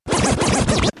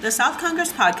The South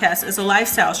Kongress podcast is a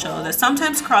lifestyle show that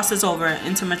sometimes crosses over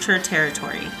into mature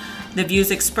territory. The views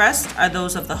expressed are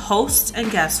those of the hosts and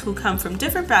guests who come from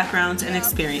different backgrounds and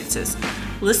experiences.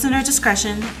 Listener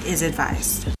discretion is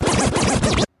advised.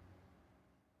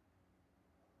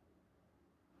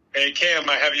 Hey, Cam,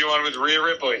 I have you on with Rhea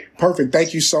Ripley. Perfect.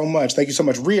 Thank you so much.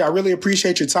 Rhea, I really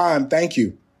appreciate your time. Thank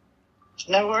you.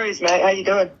 No worries, mate. How you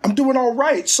doing? I'm doing all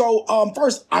right. So,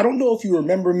 first, I don't know if you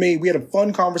remember me. We had a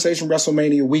fun conversation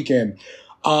WrestleMania weekend.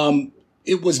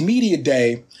 It was media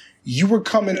day. You were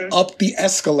coming up the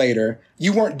escalator.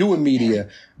 You weren't doing media,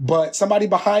 but somebody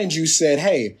behind you said,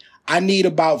 "Hey, I need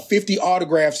about 50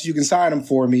 autographs. You can sign them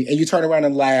for me." And you turned around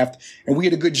and laughed. And we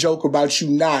had a good joke about you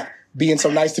not being so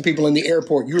nice to people in the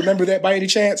airport. You remember that by any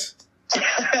chance?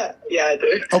 Yeah, I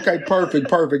do. Okay,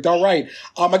 perfect. All right.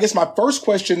 I guess my first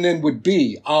question then would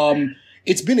be,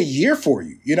 it's been a year for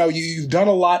you. You know, you've done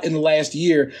a lot in the last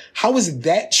year. How has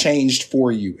that changed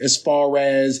for you as far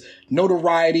as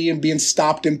notoriety and being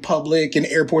stopped in public and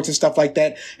airports and stuff like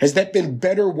that? Has that been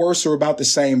better, worse, or about the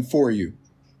same for you?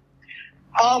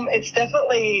 It's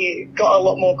definitely got a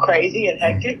lot more crazy and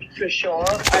hectic, for sure.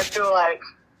 I feel like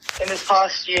in this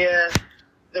past year,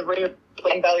 the real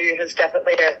value has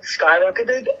definitely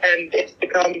skyrocketed, and it's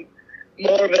become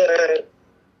more of a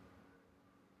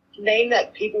name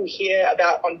that people hear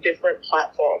about on different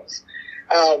platforms.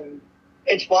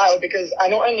 It's wild because I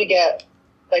not only get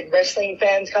like wrestling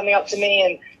fans coming up to me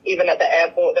and even at the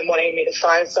airport them wanting me to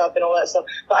sign stuff and all that stuff,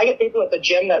 but I get people at the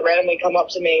gym that randomly come up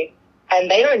to me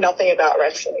and they know nothing about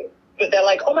wrestling, but they're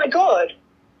like, "Oh my God,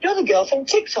 you're the girl from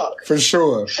TikTok." For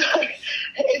sure. So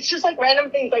it's just like random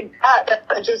things like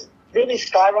that just really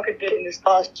skyrocketed in this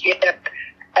past year.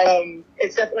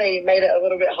 It's definitely made it a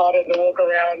little bit harder to walk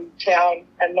around town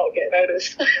and not get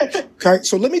noticed. Okay,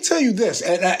 so let me tell you this,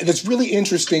 and that's really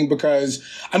interesting because,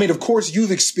 I mean, of course,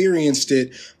 you've experienced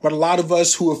it, but a lot of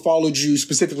us who have followed you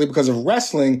specifically because of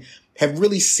wrestling have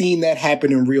really seen that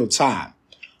happen in real time.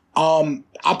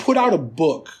 I put out a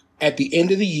book at the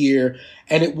end of the year,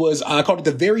 and it was, I called it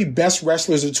The Very Best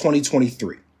Wrestlers of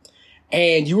 2023.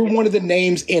 And you were one of the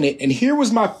names in it. And here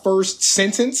was my first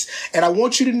sentence. And I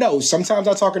want you to know, sometimes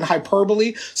I talk in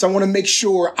hyperbole, so I want to make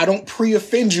sure I don't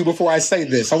pre-offend you before I say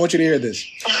this. I want you to hear this.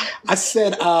 I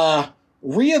said,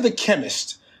 Rhea the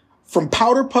chemist, from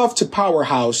powder puff to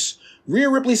powerhouse, Rhea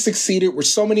Ripley succeeded where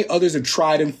so many others have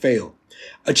tried and failed,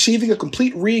 achieving a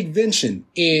complete reinvention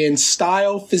in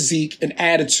style, physique, and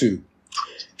attitude.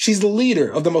 She's the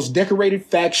leader of the most decorated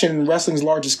faction in wrestling's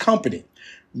largest company,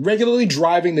 regularly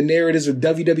driving the narratives of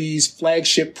WWE's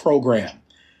flagship program.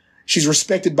 She's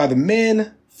respected by the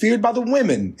men, feared by the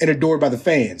women, and adored by the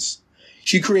fans.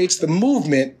 She creates the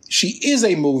movement. She is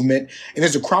a movement, and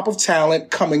there's a crop of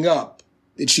talent coming up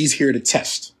that she's here to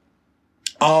test.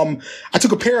 I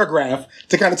took a paragraph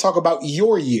to kind of talk about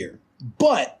your year,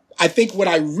 but I think what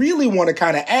I really want to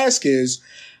kind of ask is,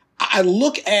 I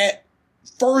look at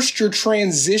first your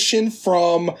transition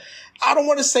from, I don't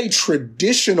want to say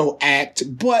traditional act,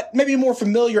 but maybe a more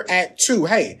familiar act too.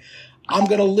 Hey, I'm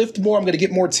going to lift more. I'm going to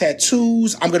get more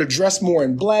tattoos. I'm going to dress more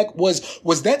in black.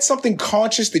 Was that something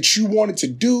conscious that you wanted to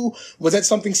do? Was that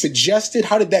something suggested?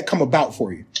 How did that come about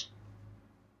for you?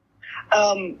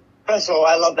 First of all,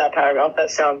 I love that paragraph.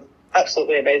 That sounds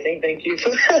absolutely amazing. Thank you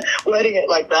for wording it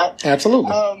like that.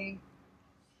 Absolutely.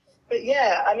 But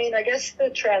yeah, I mean, I guess the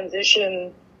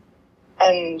transition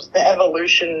and the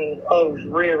evolution of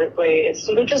Rhea Ripley, it's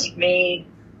sort of just me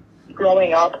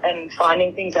growing up and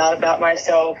finding things out about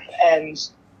myself and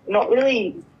not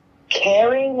really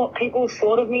caring what people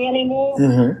thought of me anymore.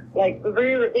 Mm-hmm. Like the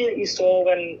Rhea Ripley that you saw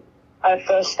when I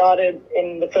first started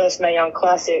in the first Mae Young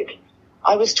Classic,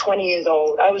 I was 20 years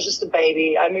old. I was just a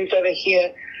baby. I moved over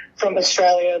here from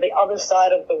Australia, the other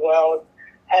side of the world,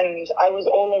 and I was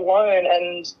all alone.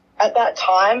 And at that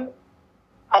time,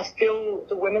 I feel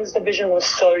the women's division was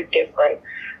so different.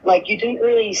 Like, you didn't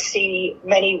really see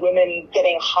many women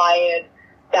getting hired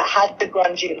that had the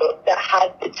grungy look, that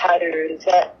had the tattoos,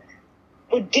 that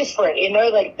were different, you know?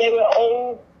 Like, they were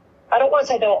all, I don't want to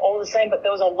say they were all the same, but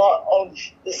there was a lot of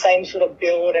the same sort of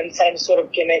build and same sort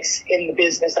of gimmicks in the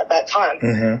business at that time.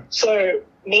 Mm-hmm. So,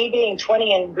 me being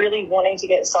 20 and really wanting to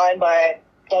get signed by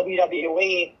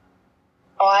WWE,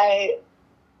 I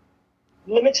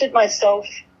limited myself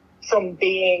from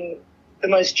being the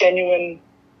most genuine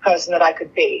person that I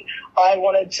could be. I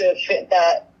wanted to fit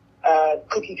that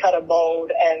cookie cutter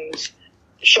mold and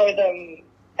show them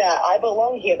that I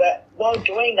belong here. But while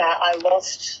doing that, I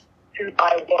lost who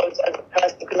I was as a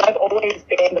person, because I've always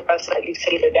been the person that you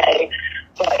see today,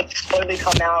 but it's slowly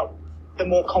come out the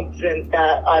more confident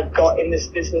that I've got in this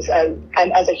business and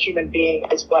as a human being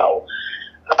as well.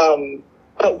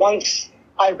 But once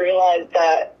I realized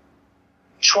that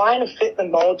trying to fit the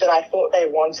mold that I thought they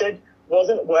wanted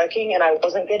wasn't working, and I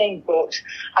wasn't getting booked,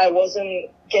 I wasn't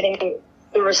getting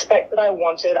the respect that I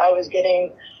wanted, I was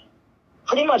getting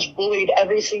pretty much bullied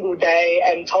every single day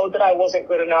and told that I wasn't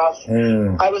good enough.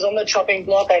 I was on the chopping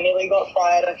block. I nearly got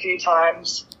fired a few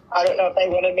times. I don't know if they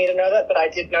wanted me to know that, but I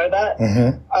did know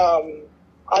that.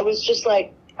 I was just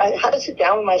like, I had to sit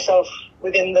down with myself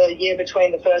within the year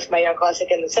between the first Mae Young Classic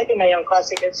and the second Mae Young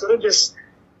Classic, and sort of just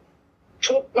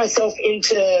took myself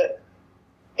into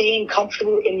being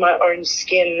comfortable in my own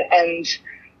skin and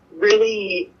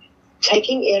really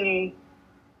taking in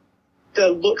the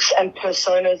looks and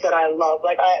personas that I love.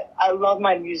 Like, I love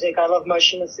my music. I love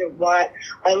Motionless in White.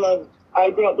 I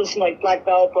grew up listening to, like, Black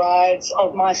Veil Brides,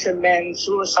 Of Mice and Men,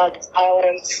 Suicide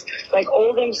Silence, like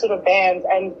all them sort of bands.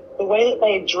 And the way that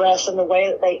they dressed and the way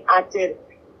that they acted,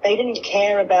 they didn't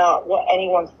care about what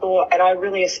anyone thought. And I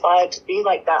really aspired to be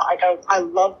like that. Like, I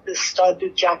love the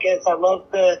studded jackets. I love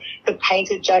the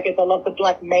painted jackets. I love the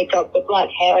black makeup, the black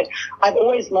hair. Like, I've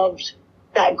always loved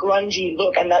that grungy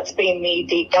look, and that's been me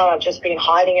deep down. I've just been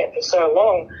hiding it for so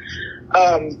long,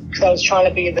 because I was trying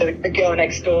to be the girl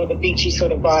next door, the beachy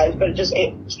sort of vibes, but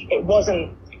it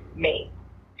wasn't me.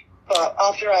 But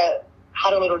after I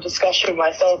had a little discussion with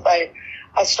myself, I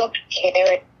stopped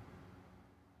caring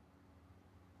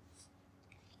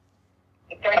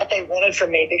that they wanted from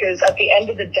me, because at the end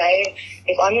of the day,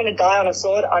 if I'm going to die on a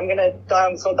sword, I'm going to die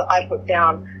on the sword that I put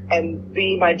down and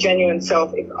be my genuine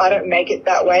self. If I don't make it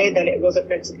that way, then it wasn't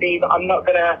meant to be. But I'm not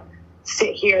going to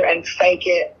sit here and fake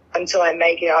it until I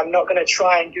make it. I'm not going to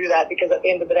try and do that, because at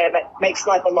the end of the day, it makes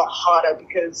life a lot harder,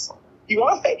 because you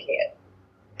are faking it.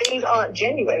 Things aren't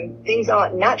genuine. Things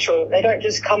aren't natural. They don't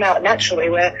just come out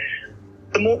naturally. Where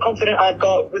the more confident I've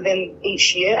got within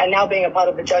each year, and now being a part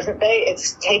of the Judgment Day,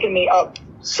 it's taken me up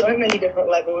so many different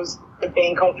levels of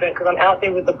being confident, because I'm out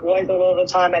there with the boys all the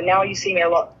time, and now you see me a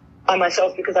lot by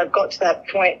myself, because I've got to that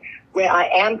point where I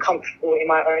am comfortable in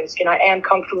my own skin. I am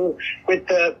comfortable with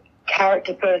the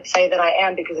character per se that I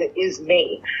am, because it is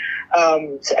me.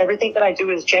 So everything that I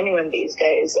do is genuine these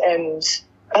days, and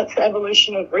that's the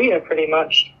evolution of Rhea, pretty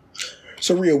much.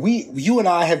 So Rhea, you and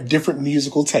I have different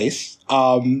musical tastes,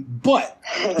 but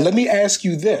let me ask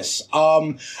you this.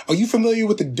 Are you familiar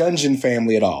with the Dungeon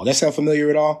family at all? That sound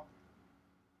familiar at all?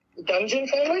 Dungeon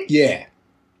family? Yeah.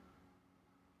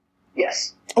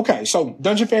 Yes. Okay, so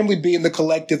Dungeon family being the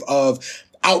collective of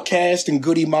Outkast and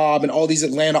Goody Mob and all these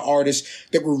Atlanta artists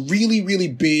that were really, really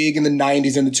big in the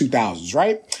 90s and the 2000s,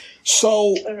 right?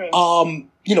 So,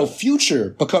 Future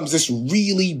becomes this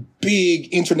really big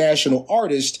international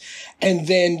artist. And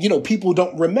then, people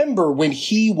don't remember when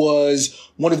he was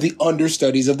one of the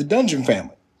understudies of the Dungeon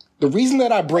family. The reason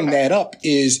that I bring that up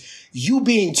is you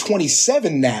being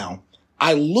 27 now,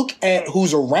 I look at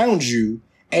who's around you,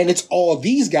 and it's all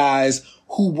these guys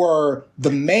who were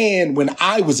the man when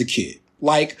I was a kid.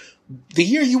 Like, the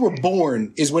year you were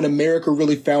born is when America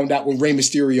really found out what Rey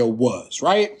Mysterio was,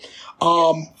 right?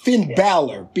 Finn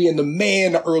Balor being the man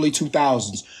in the early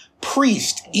 2000s.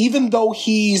 Priest, even though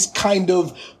he's kind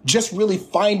of just really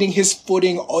finding his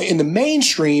footing in the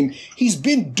mainstream, he's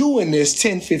been doing this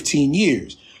 10, 15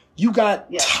 years. You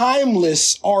got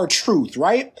timeless R-Truth,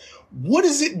 right? What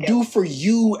does it do for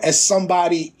you as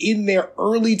somebody in their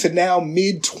early to now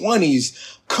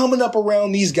mid-20s coming up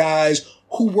around these guys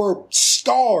who were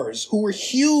stars, who were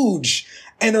huge,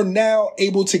 and are now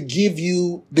able to give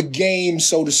you the game,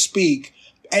 so to speak,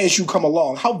 as you come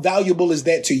along? How valuable is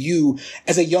that to you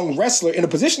as a young wrestler in a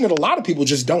position that a lot of people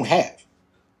just don't have?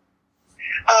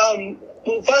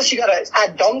 Well, first you got to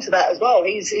add Dom to that as well.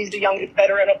 He's the youngest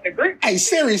veteran of the group. Hey,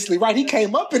 seriously, right? He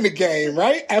came up in the game,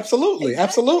 right? Absolutely,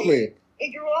 absolutely.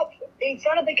 He grew up in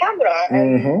front of the camera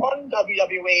and on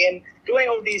WWE and doing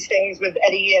all these things with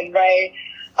Eddie and Ray.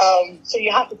 So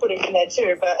you have to put him in there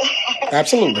too. But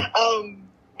absolutely.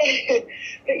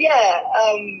 But yeah,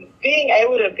 being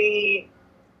able to be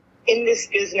in this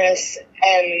business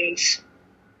and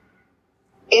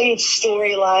in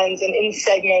storylines and in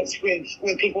segments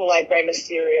with people like Rey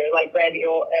Mysterio, like Randy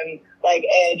Orton, like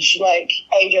Edge, like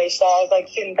AJ Styles, like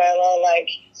Finn Balor, like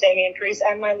Damian Priest,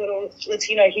 and my little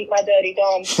Latino Heat My Dirty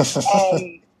Dom.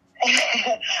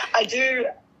 I do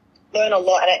learn a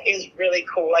lot, and it is really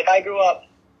cool. Like, I grew up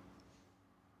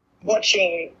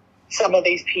watching some of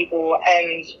these people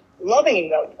and loving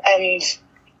them, and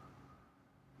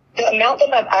the amount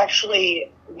that I've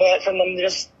actually learned from them,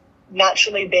 just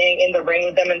naturally being in the ring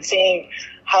with them and seeing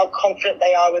how confident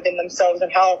they are within themselves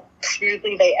and how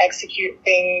smoothly they execute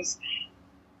things,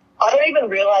 I don't even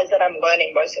realize that I'm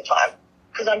learning most of the time.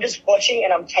 because I'm just watching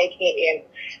and I'm taking it in.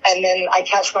 And then I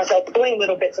catch myself doing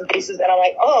little bits and pieces and I'm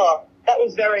like, oh, that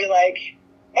was very like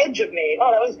edge of me.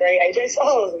 Oh, that was very AJ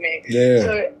Styles of me. Yeah.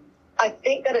 So I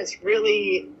think that it's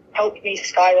really helped me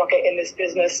skyrocket in this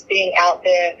business, being out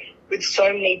there with so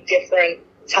many different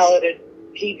talented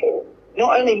people,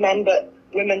 not only men, but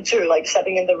women too, like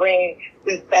stepping in the ring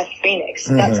with Beth Phoenix.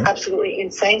 Mm-hmm. That's absolutely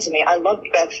insane to me. I loved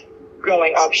Beth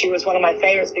growing up. She was one of my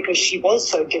favorites because she was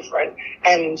so different.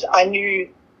 And I knew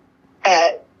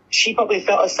that she probably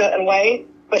felt a certain way,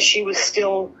 but she was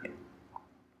still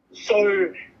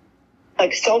so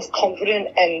like self-confident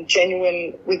and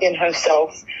genuine within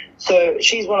herself. So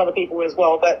she's one of the people as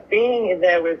well. But being in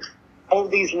there with all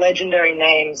these legendary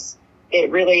names,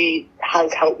 it really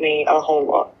has helped me a whole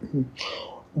lot.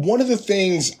 One of the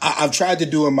things I've tried to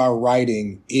do in my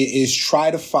writing is try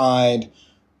to find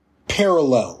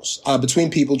parallels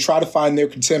between people, try to find their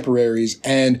contemporaries.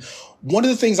 And one of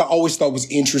the things I always thought was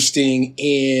interesting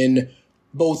in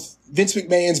both Vince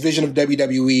McMahon's vision of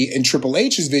WWE and Triple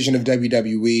H's vision of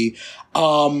WWE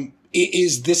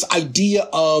is this idea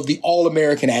of the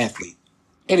all-American athlete.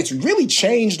 And it's really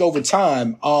changed over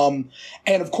time.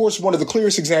 And of course, one of the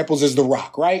clearest examples is The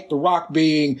Rock, right? The Rock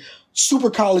being super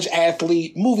college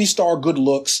athlete, movie star, good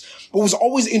looks. What was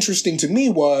always interesting to me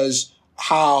was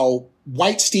how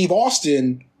white Steve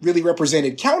Austin really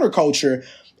represented counterculture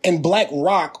and Black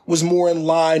Rock was more in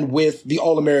line with the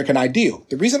all-American ideal.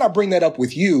 The reason I bring that up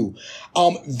with you,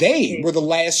 they were the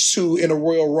last two in a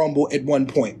Royal Rumble at one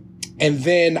point. And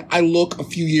then I look a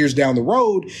few years down the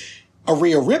road, a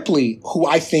Rhea Ripley, who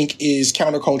I think is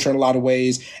counterculture in a lot of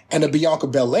ways, and a Bianca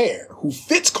Belair, who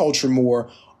fits culture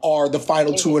more, are the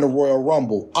final two in a Royal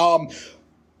Rumble.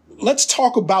 Let's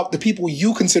talk about the people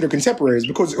you consider contemporaries,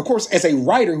 because, of course, as a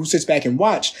writer who sits back and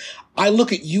watch, I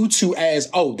look at you two as,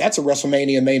 oh, that's a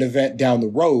WrestleMania main event down the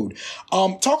road.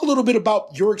 Talk a little bit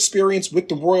about your experience with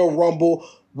the Royal Rumble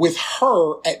with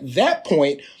her at that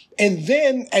point, and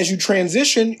then as you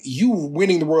transition, you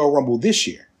winning the Royal Rumble this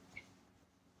year.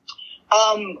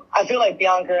 I feel like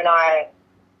Bianca and I,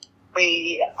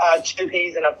 we are two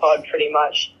peas in a pod pretty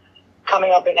much.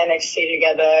 Coming up in NXT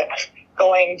together,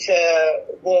 going to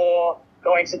Raw,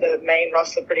 going to the main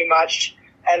roster pretty much,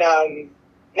 and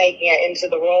making it into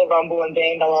the Royal Rumble and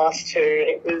being the last two.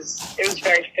 It was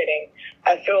very fitting.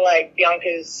 I feel like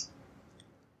Bianca's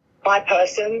my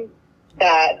person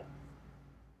that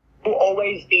will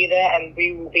always be there, and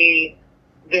we will be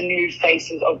the new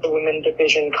faces of the women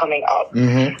division coming up.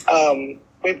 Mm-hmm.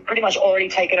 We've pretty much already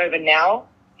taken over now,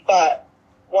 but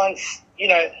once, you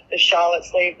know, the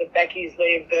Charlottes leave, the Beckys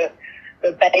leave, the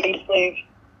Bays leave,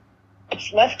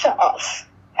 it's left to us.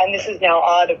 And this is now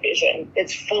our division.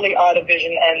 It's fully our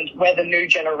division, and we're the new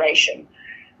generation.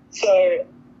 So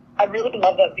I really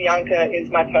love that Bianca is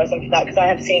my person for that, because I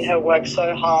have seen her work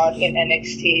so hard in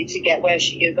NXT to get where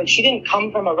she is. Like, she didn't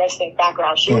come from a wrestling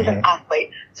background. She was an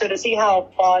athlete. So to see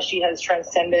how far she has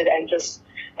transcended and just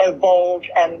evolved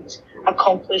and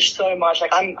accomplished so much,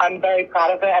 like, I'm very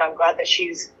proud of her, and I'm glad that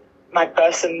she's my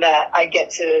person that I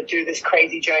get to do this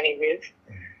crazy journey with.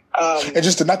 And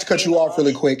just not to cut you off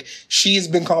really quick, she has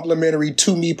been complimentary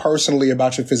to me personally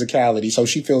about your physicality, so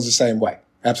she feels the same way.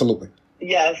 Absolutely.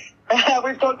 Yes.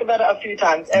 We've talked about it a few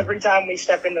times. Every time we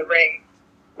step in the ring,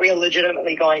 we are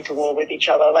legitimately going to war with each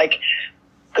other. Like,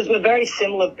 because we're very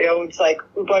similar builds. Like,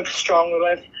 we're both strong,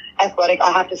 we're both athletic.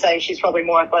 I have to say she's probably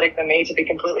more athletic than me, to be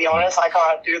completely honest. I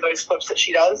can't do those flips that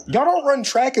she does. Y'all don't run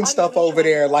track and stuff over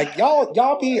there. Like,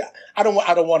 y'all be, I don't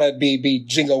want to be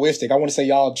jingoistic. I want to say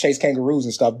y'all chase kangaroos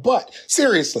and stuff. But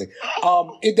seriously,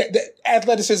 the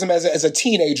athleticism as a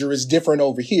teenager is different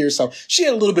over here. So she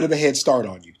had a little bit of a head start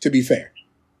on you, to be fair.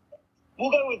 We'll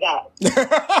go with that.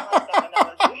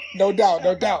 No doubt.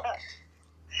 But,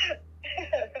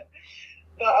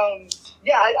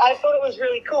 yeah, I thought it was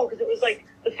really cool, because it was like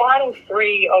the final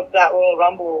three of that Royal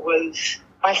Rumble was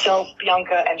myself,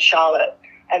 Bianca, and Charlotte.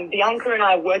 And Bianca and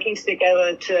I working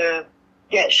together to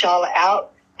get Charlotte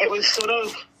out, it was sort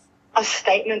of a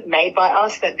statement made by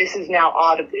us that this is now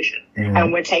our division,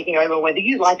 and we're taking over whether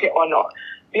you like it or not.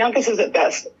 Bianca says it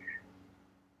best.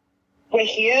 We're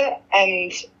here,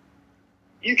 and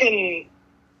you can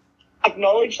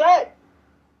acknowledge that,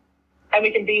 and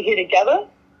we can be here together,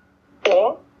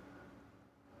 or,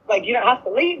 like, you don't have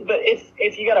to leave, but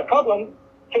if you got a problem,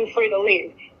 feel free to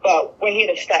leave. But we're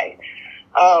here to stay.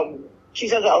 She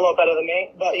says it a lot better than me,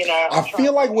 but, you know. I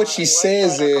feel like what she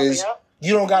says is,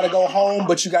 you don't got to go home,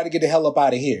 but you got to get the hell up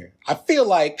out of here. I feel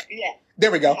like, yeah.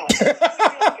 There we go.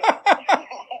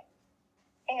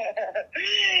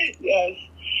 Yes.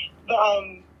 But,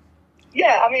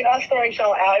 Yeah, I mean, us throwing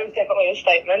Charlotte out, it was definitely a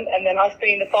statement. And then us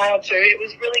being the final two, it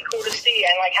was really cool to see.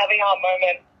 And, like, having our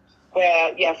moment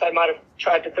where, yes, I might have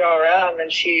tried to throw her out, and then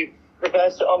she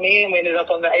reversed it on me, and we ended up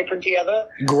on the apron together.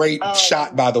 Great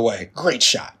shot, by the way. Great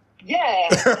shot. Yeah.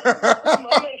 It's a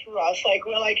moment for us. Like,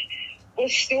 we're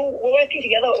working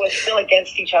together, but we're still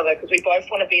against each other because we both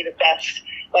want to be the best.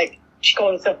 Like, she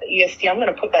calls herself the EST. I'm going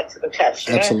to put that to the test.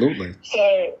 You know? Absolutely.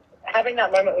 So having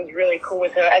that moment was really cool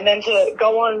with her. And then to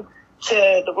go on to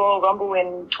the Royal Rumble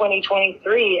in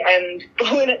 2023 and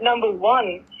go in at number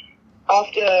 1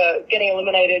 after getting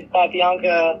eliminated by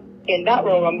Bianca in that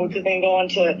Royal Rumble, to then go on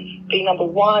to be number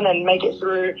 1 and make it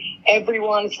through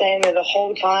everyone staying there the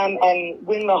whole time and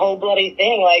win the whole bloody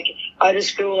thing. Like, I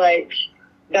just feel like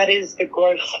that is the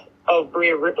growth of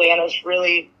Rhea Ripley, and it's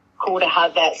really cool to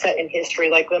have that set in history.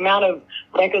 Like, the amount of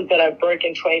records that I broke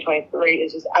in 2023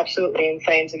 is just absolutely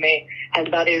insane to me,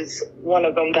 and that is one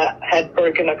of them that had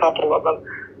broken a couple of them.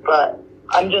 But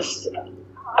I'm just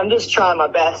trying my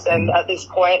best, and at this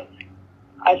point,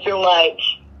 I feel like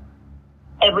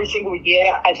every single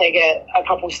year I take a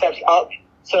couple steps up.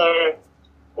 So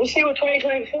we'll see what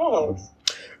 2024 holds.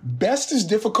 Best is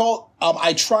difficult.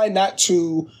 I try not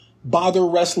to bother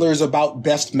wrestlers about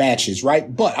best matches,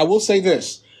 right? But I will say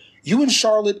this. You and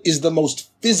Charlotte is the most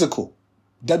physical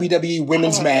WWE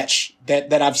women's match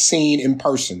that I've seen in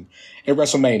person at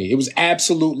WrestleMania. It was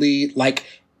absolutely like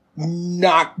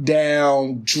knocked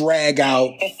down, drag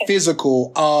out,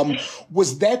 physical.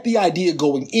 Was that the idea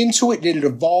going into it? Did it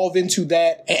evolve into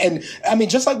that? And I mean,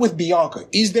 just like with Bianca,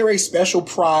 is there a special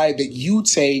pride that you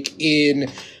take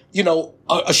in, you know,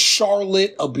 a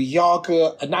Charlotte, a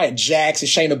Bianca, a Nia Jax, a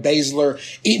Shayna Baszler,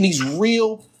 in these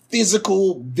real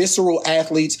physical, visceral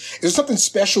athletes? Is there something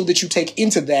special that you take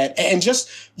into that? And just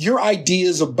your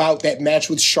ideas about that match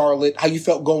with Charlotte, how you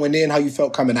felt going in, how you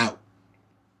felt coming out?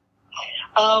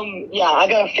 Yeah, I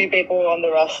got a few people on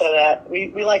the roster that we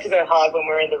like to go hard when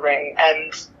we're in the ring,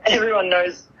 and everyone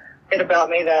knows it about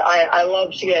me that I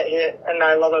love to get hit and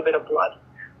I love a bit of blood.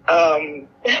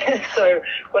 So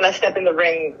when I step in the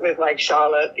ring with like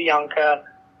Charlotte, Bianca,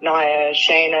 Nia,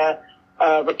 Shayna,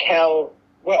 Raquel,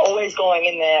 we're always going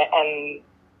in there and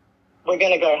we're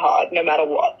going to go hard no matter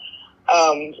what.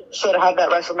 So to have that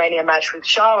WrestleMania match with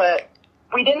Charlotte,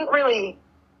 we didn't really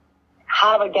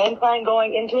have a game plan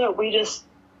going into it. We just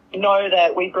know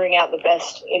that we bring out the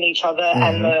best in each other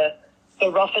and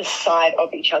the roughest side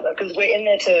of each other, because we're in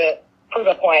there to prove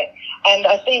a point. And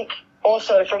I think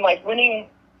also from like winning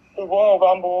the Royal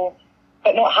Rumble,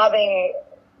 but not having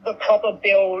the proper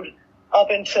build up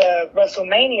into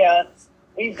WrestleMania,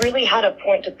 we really had a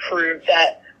point to prove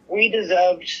that we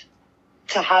deserved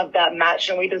to have that match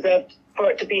and we deserved for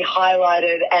it to be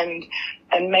highlighted and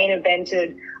main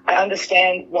evented. I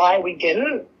understand why we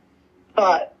didn't,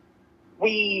 but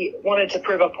we wanted to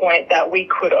prove a point that we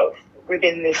could have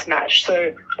within this match.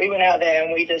 So we went out there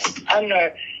and we just, I don't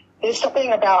know, there's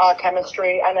something about our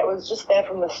chemistry, and it was just there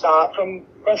from the start. From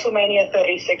WrestleMania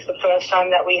 36, the first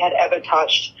time that we had ever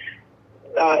touched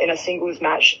in a singles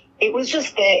match, it was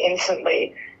just there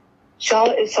instantly.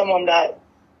 Charlotte is someone that,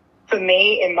 for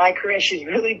me, in my career, she's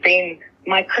really been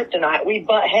my kryptonite. We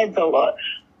butt heads a lot,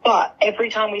 but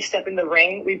every time we step in the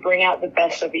ring, we bring out the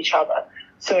best of each other.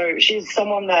 So she's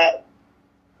someone that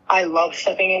I love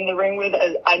stepping in the ring with.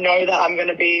 I know that I'm going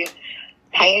to be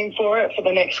paying for it for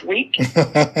the next week,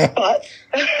 but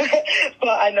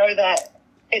I know that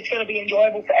it's going to be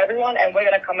enjoyable for everyone, and we're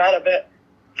going to come out of it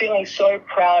feeling so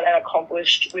proud and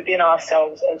accomplished within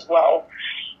ourselves as well.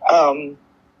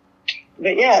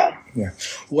 But yeah.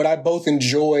 What I both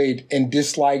enjoyed and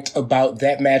disliked about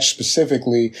that match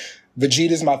specifically,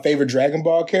 Vegeta's my favorite Dragon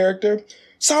Ball character.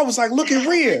 So I was like, look at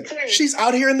Rhea. She's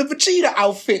out here in the Vegeta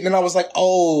outfit. And I was like,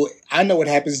 oh, I know what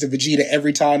happens to Vegeta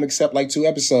every time except like 2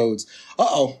 episodes.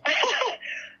 Uh-oh.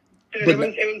 Dude, it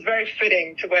was very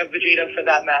fitting to wear Vegeta for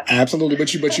that match. Absolutely,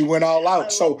 but you went all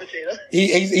out. So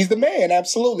he's the man,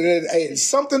 absolutely. It's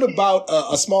something about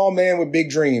a small man with big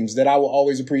dreams that I will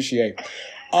always appreciate.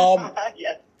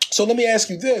 Yes. So let me ask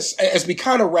you this as we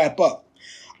kind of wrap up.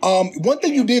 One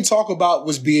thing you did talk about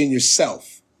was being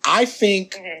yourself. I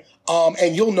think,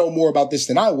 and you'll know more about this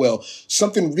than I will,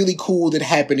 something really cool that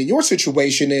happened in your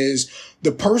situation is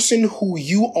the person who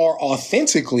you are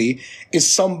authentically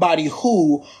is somebody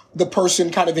who the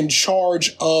person kind of in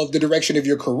charge of the direction of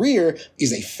your career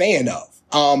is a fan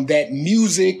of. That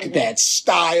music, that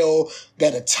style,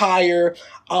 that attire.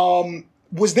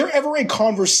 Was there ever a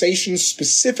conversation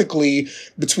specifically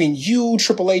between you,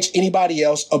 Triple H, anybody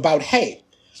else about, hey,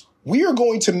 we are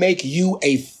going to make you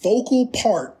a focal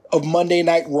part of Monday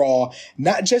Night Raw,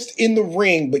 not just in the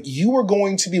ring, but you were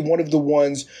going to be one of the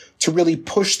ones to really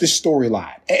push the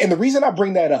storyline. And the reason I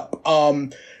bring that up,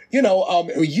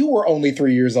 you were only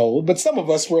 3 years old, but some of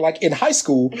us were like in high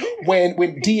school when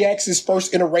DX's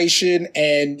first iteration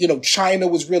and, China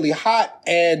was really hot.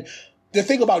 And the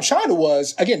thing about China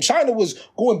was, again, China was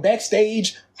going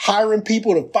backstage, hiring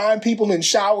people to find people in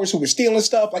showers who were stealing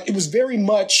stuff. Like, it was very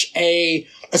much a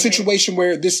situation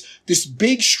where this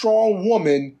big, strong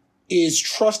woman is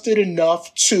trusted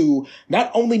enough to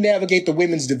not only navigate the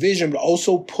women's division, but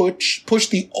also push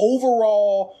the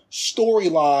overall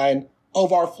storyline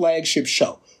of our flagship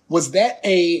show. Was that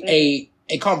a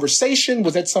conversation?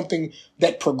 Was that something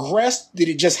that progressed? Did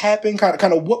it just happen?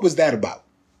 Kind of what was that about?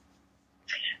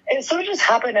 It sort of just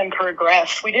happened and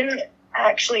progressed. We didn't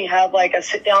actually have like a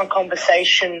sit-down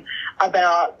conversation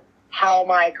about how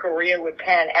my career would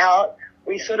pan out.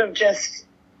 We sort of just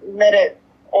let it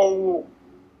all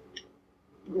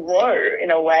grow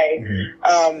in a way,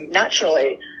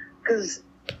 naturally, because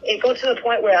it got to the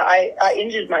point where I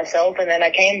injured myself, and then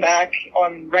I came back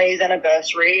on Ray's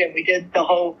anniversary, and we did the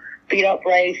whole beat up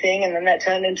Ray thing, and then that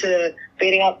turned into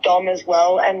beating up Dom as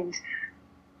well. And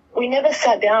we never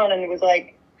sat down and was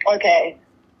like, okay,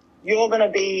 you're going to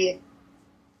be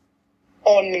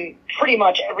on pretty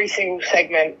much every single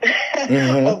segment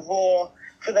of Raw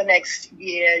for the next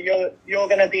year. You're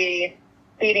going to be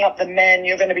beating up the men.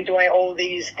 You're going to be doing all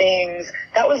these things.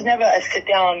 That was never a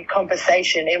sit-down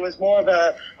conversation. It was more of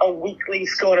a weekly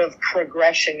sort of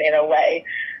progression in a way.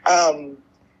 I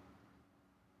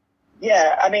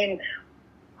mean,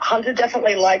 Hunter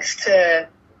definitely likes to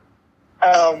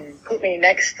put me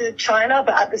next to China,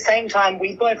 but at the same time,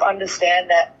 we both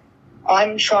understand that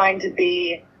I'm trying to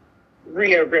be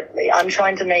Rhea Ripley. I'm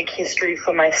trying to make history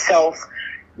for myself.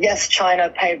 Yes, China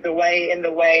paved the way in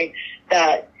the way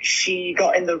that she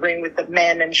got in the ring with the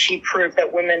men, and she proved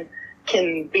that women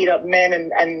can beat up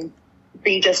men and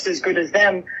be just as good as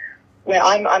them, where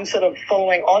I'm sort of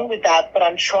following on with that, but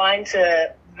I'm trying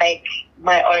to make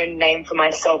my own name for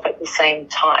myself at the same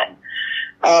time.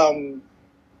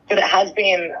 But it has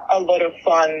been a lot of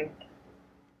fun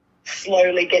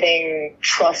slowly getting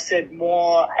trusted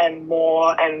more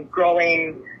and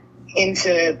growing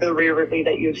into the Rhea Ripley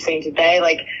that you've seen today.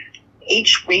 Like,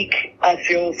 each week, I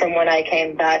feel from when I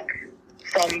came back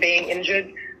from being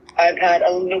injured, I've had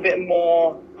a little bit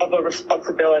more of a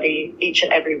responsibility each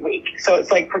and every week. So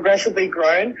it's like progressively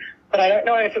grown, but I don't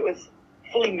know if it was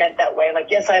fully meant that way. Like,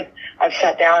 yes, I've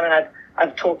sat down and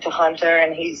I've talked to Hunter,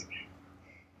 and he's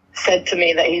said to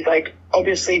me that he's like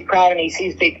obviously proud and he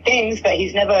sees big things, but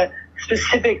he's never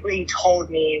specifically told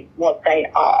me what they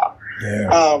are.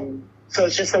 Yeah. So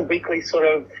it's just a weekly sort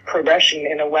of progression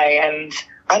in a way, and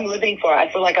I'm living for it. I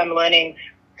feel like I'm learning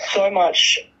so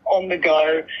much on the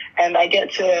go, and I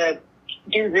get to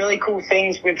do really cool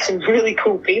things with some really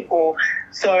cool people.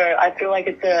 So I feel like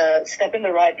it's a step in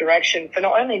the right direction for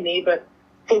not only me, but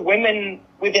for women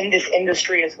within this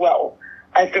industry as well.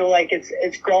 I feel like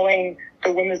it's growing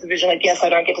the women's division. Like, yes, I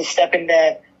don't get to step in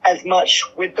there as much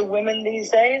with the women these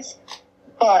days,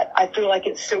 but I feel like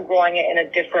it's still growing it in a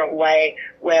different way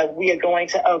where we are going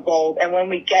to evolve. And when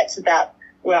we get to that,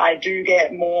 where I do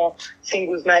get more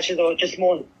singles matches or just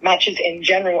more matches in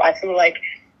general, I feel like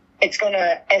it's going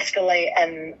to escalate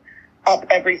and up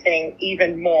everything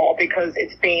even more because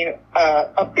it's been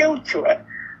a build to it.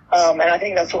 And I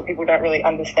think that's what people don't really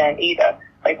understand either.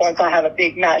 Like, once I have a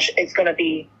big match, it's going to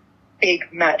be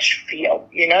big match feel,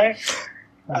 you know?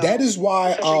 That is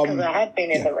why... because I have been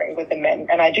in the ring with the men,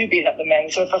 and I do beat up the men.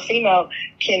 So if a female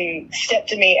can step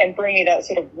to me and bring me that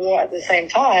sort of war at the same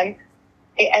time,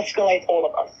 it escalates all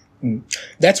of us.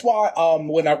 That's why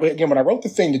when I wrote the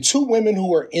thing, the two women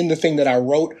who are in the thing that I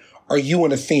wrote are you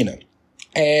and Athena.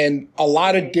 And a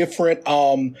lot of different...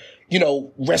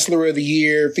 wrestler of the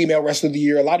year, female wrestler of the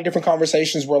year, a lot of different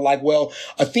conversations were like, well,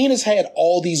 Athena's had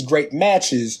all these great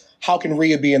matches. How can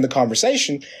Rhea be in the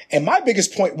conversation? And my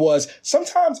biggest point was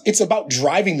sometimes it's about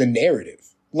driving the narrative.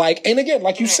 Like, and again,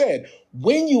 like you said,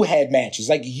 when you had matches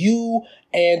like you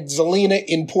and Zelina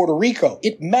in Puerto Rico,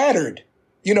 it mattered.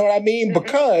 You know what I mean?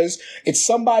 Because it's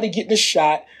somebody getting a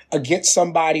shot against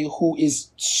somebody who is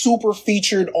super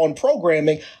featured on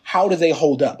programming. How do they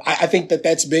hold up? I think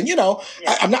that's been,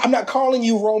 I'm not calling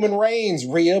you Roman Reigns,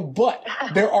 Rhea, but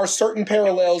there are certain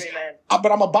parallels.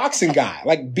 But I'm a boxing guy.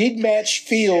 Like, big match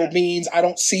feel means I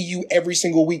don't see you every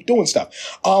single week doing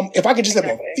stuff. If I could just have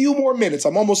a few more minutes,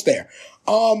 I'm almost there.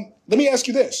 Let me ask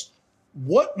you this.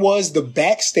 What was the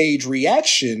backstage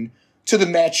reaction to the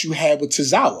match you had with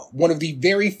Tozawa? One of the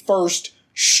very first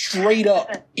straight up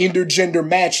intergender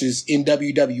matches in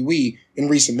WWE in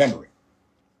recent memory.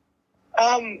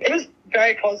 It was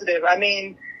very positive. I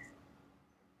mean,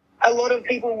 a lot of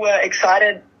people were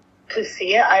excited to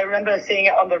see it. I remember seeing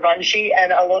it on the run sheet,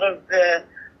 and a lot of the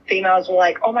females were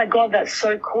like, "Oh my God, that's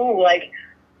so cool. Like,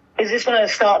 is this going to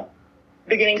start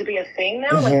beginning to be a thing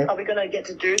now? Like, are we going to get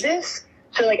to do this?"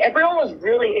 So, like, everyone was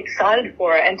really excited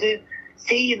for it, and to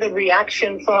see the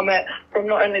reaction from it, from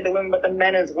not only the women but the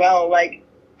men as well. Like,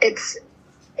 it's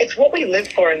what we live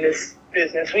for in this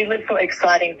business. We live for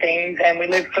exciting things, and we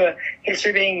live for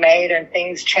history being made and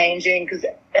things changing, because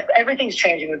everything's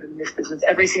changing within this business.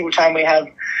 Every single time we have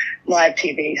live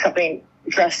TV, something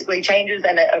drastically changes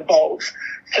and it evolves.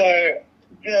 So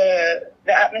the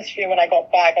atmosphere when I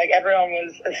got back, like, everyone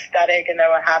was ecstatic and they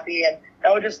were happy, and they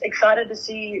were just excited to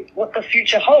see what the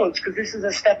future holds, because this is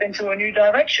a step into a new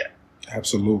direction.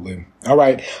 Absolutely. All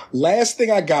right. Last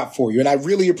thing I got for you, and I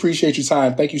really appreciate your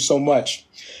time. Thank you so much.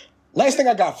 Last thing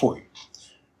I got for you.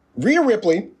 Rhea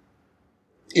Ripley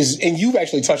is, and you've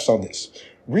actually touched on this,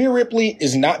 Rhea Ripley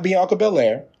is not Bianca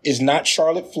Belair, is not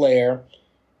Charlotte Flair,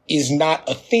 is not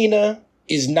Athena,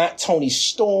 is not Toni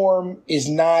Storm, is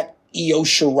not Io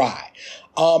Shirai.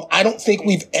 I don't think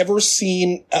we've ever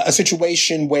seen a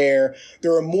situation where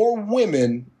there are more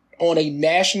women on a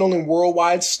national and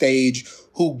worldwide stage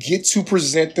who get to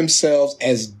present themselves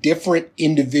as different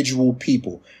individual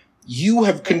people. You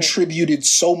have contributed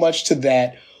so much to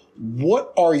that.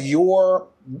 What are your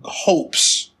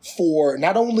hopes for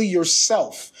not only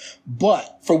yourself,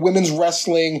 but for women's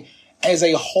wrestling as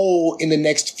a whole in the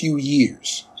next few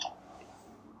years?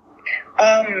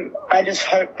 I just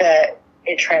hope that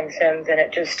it transcends and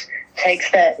it just takes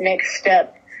that next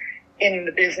step in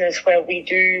the business where we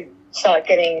do start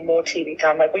getting more TV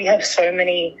time. Like, we have so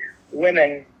many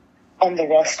women on the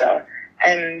roster,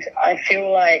 and I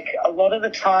feel like a lot of the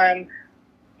time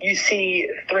you see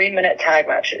 3-minute tag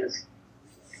matches,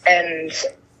 and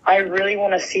I really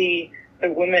want to see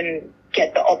the women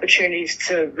get the opportunities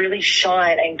to really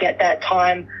shine and get that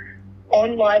time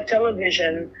on live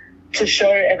television to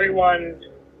show everyone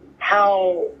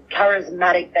how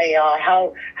charismatic they are,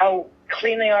 how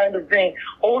clean they are in the ring,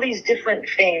 all these different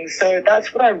things. So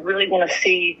that's what I really want to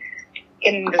see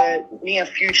in the near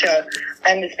future.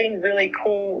 And it's been really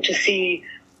cool to see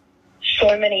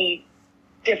so many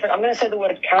different, I'm going to say the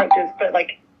word characters, but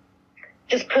like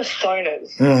just personas.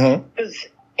 Because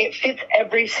it fits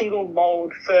every single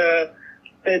mold for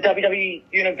the WWE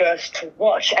universe to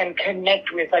watch and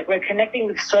connect with. Like, we're connecting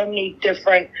with so many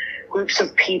different groups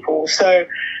of people. So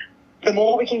the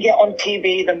more we can get on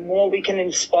TV, the more we can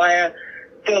inspire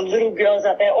the little girls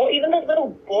out there, or even the little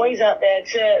boys out there,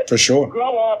 to For sure.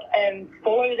 grow up and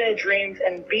follow their dreams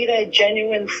and be their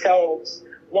genuine selves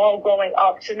while growing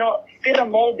up, to not fit a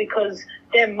mold because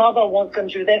their mother wants them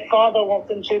to, their father wants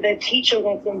them to, their teacher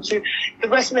wants them to, the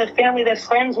rest of their family, their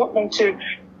friends want them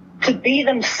to be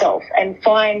themselves and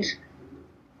find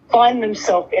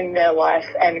themselves in their life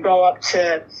and grow up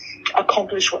to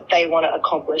accomplish what they want to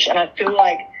accomplish. And I feel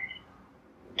like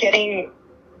getting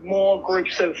more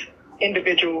groups of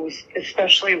individuals,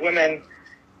 especially women,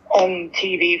 on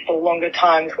TV for longer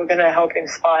times, we're going to help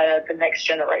inspire the next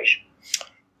generation.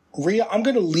 Rhea, I'm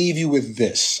going to leave you with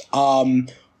this.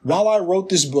 While I wrote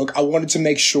this book, I wanted to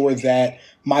make sure that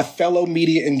my fellow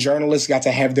media and journalists got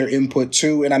to have their input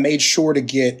too, and I made sure to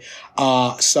get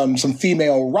some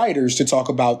female writers to talk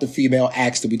about the female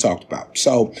acts that we talked about.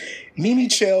 So Mimi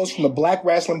Chels from the Black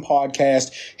Wrestling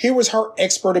Podcast, here was her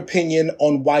expert opinion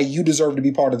on why you deserve to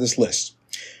be part of this list.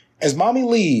 As Mommy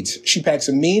leads, she packs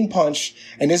a mean punch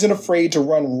and isn't afraid to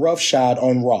run roughshod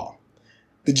on Raw.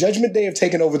 The Judgment Day have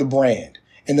taken over the brand,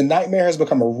 and the Nightmare has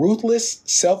become a ruthless,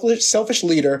 selfish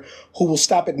leader who will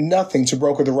stop at nothing to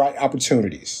broker the right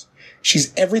opportunities.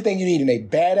 She's everything you need in a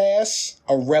badass,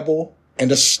 a rebel,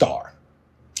 and a star.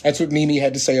 That's what Mimi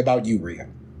had to say about you, Rhea.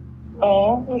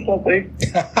 Oh, that's lovely.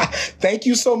 Thank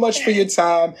you so much for your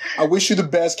time. I wish you the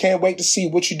best. Can't wait to see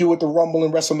what you do at the Rumble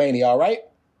and WrestleMania, all right?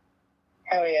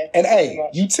 Hell yeah. And hey,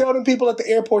 you tell them people at the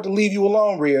airport to leave you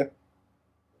alone, Rhea.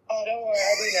 Oh, don't worry.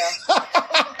 I'll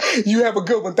do now. You have a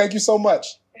good one. Thank you so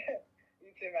much. You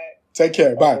too, mate. Take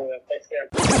care. Bye. Take care.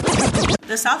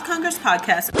 The South Kongress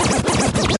Podcast